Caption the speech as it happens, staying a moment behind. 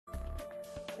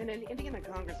And an Indiana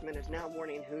congressman is now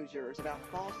warning Hoosiers about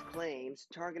false claims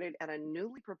targeted at a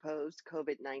newly proposed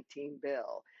COVID-19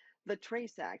 bill. The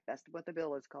Trace Act, that's what the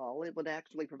bill is called. It would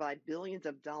actually provide billions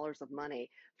of dollars of money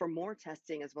for more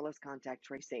testing as well as contact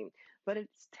tracing. But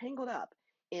it's tangled up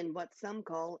in what some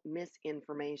call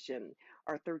misinformation.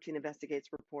 Our 13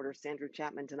 Investigates reporter Sandra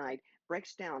Chapman tonight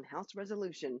breaks down House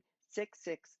Resolution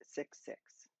 6666.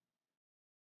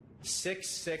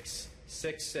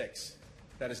 6666.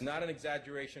 That is not an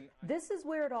exaggeration. This is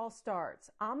where it all starts.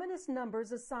 Ominous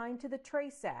numbers assigned to the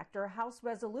Trace Act or House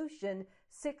Resolution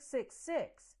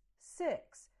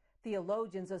 6666.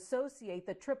 Theologians associate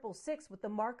the 666 with the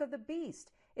mark of the beast.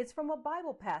 It's from a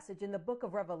Bible passage in the book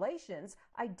of Revelations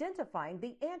identifying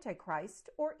the Antichrist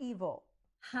or evil.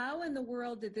 How in the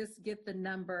world did this get the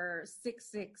number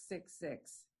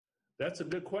 6666? That's a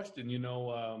good question. You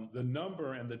know, the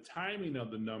number and the timing of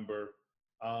the number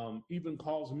even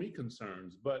caused me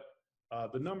concerns, but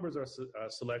the numbers are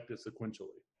selected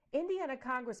sequentially. Indiana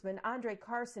Congressman Andre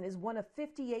Carson is one of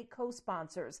 58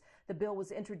 co-sponsors. The bill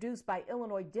was introduced by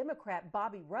Illinois Democrat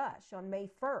Bobby Rush on May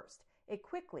 1st. It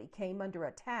quickly came under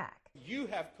attack. You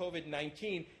have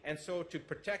COVID-19, and so to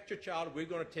protect your child, we're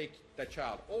going to take the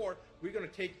child, or we're going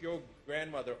to take your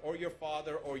grandmother or your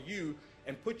father or you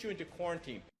and put you into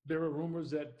quarantine. There were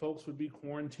rumors that folks would be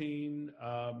quarantined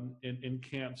in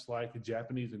camps like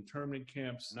Japanese internment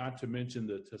camps, not to mention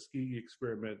the Tuskegee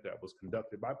experiment that was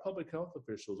conducted by public health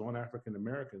officials on African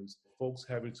Americans, folks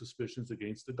having suspicions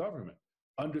against the government,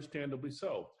 understandably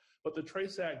so. But the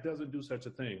Trace Act doesn't do such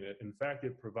a thing. In fact,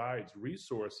 it provides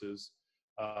resources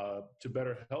to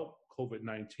better help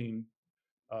COVID-19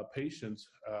 patients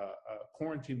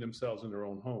quarantine themselves in their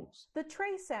own homes. The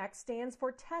Trace Act stands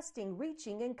for testing,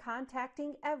 reaching, and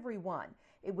contacting everyone.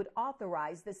 It would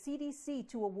authorize the CDC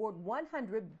to award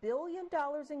 $100 billion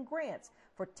in grants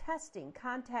for testing,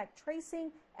 contact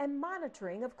tracing, and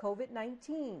monitoring of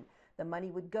COVID-19. The money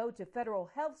would go to federal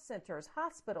health centers,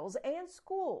 hospitals, and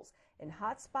schools in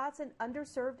hot spots and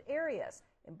underserved areas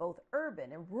in both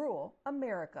urban and rural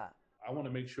America. I want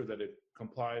to make sure that it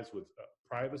complies with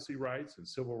privacy rights and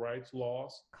civil rights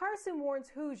laws. Carson warns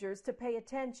Hoosiers to pay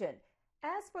attention.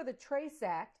 As for the Trace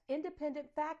Act, independent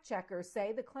fact checkers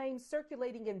say the claims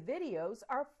circulating in videos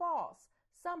are false.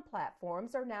 Some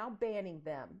platforms are now banning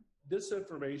them.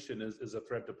 Disinformation is a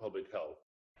threat to public health.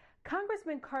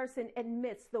 Congressman Carson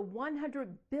admits the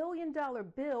 $100 billion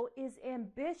bill is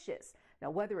ambitious.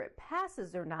 Now, whether it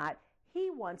passes or not,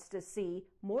 he wants to see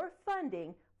more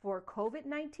funding for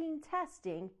COVID-19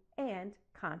 testing and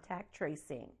contact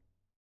tracing.